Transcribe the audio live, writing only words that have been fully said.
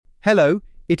Hello,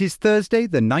 it is Thursday,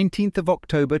 the 19th of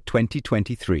October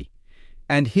 2023.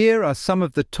 And here are some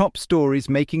of the top stories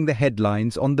making the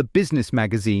headlines on the business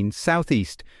magazine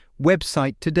Southeast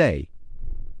website today.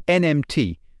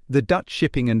 NMT, the Dutch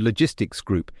shipping and logistics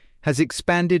group, has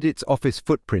expanded its office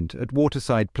footprint at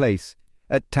Waterside Place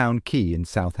at Town Quay in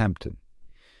Southampton.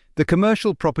 The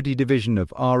commercial property division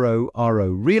of RO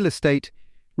Real Estate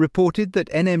reported that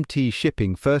NMT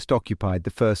Shipping first occupied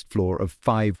the first floor of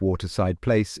 5 Waterside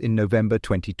Place in November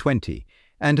 2020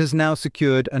 and has now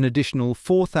secured an additional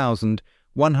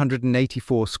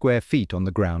 4,184 square feet on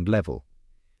the ground level.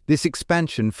 This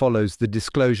expansion follows the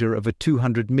disclosure of a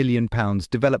 £200 million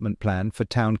development plan for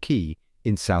Town Quay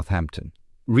in Southampton.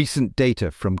 Recent data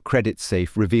from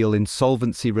Creditsafe reveal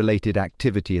insolvency-related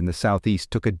activity in the southeast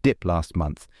took a dip last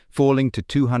month, falling to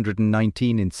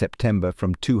 219 in September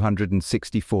from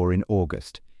 264 in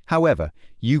August. However,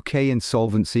 UK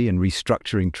Insolvency and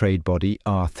Restructuring Trade Body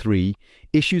R3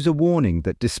 issues a warning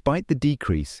that despite the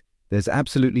decrease, there's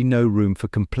absolutely no room for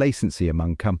complacency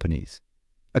among companies.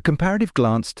 A comparative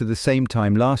glance to the same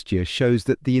time last year shows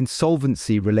that the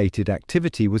insolvency-related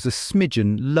activity was a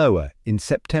smidgen lower in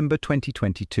September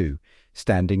 2022,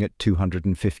 standing at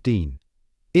 215.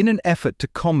 In an effort to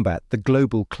combat the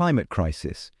global climate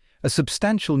crisis, a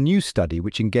substantial new study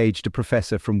which engaged a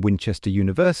professor from Winchester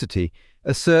University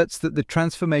asserts that the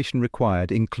transformation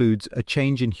required includes a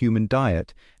change in human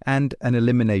diet and an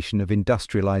elimination of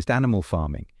industrialized animal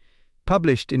farming.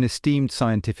 Published in esteemed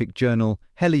scientific journal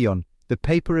Helion, the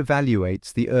paper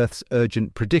evaluates the Earth's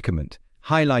urgent predicament,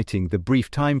 highlighting the brief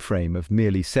time frame of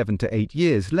merely 7 to 8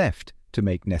 years left to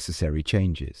make necessary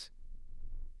changes.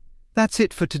 That's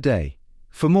it for today.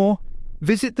 For more,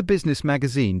 visit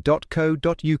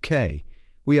thebusinessmagazine.co.uk.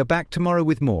 We are back tomorrow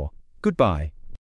with more. Goodbye.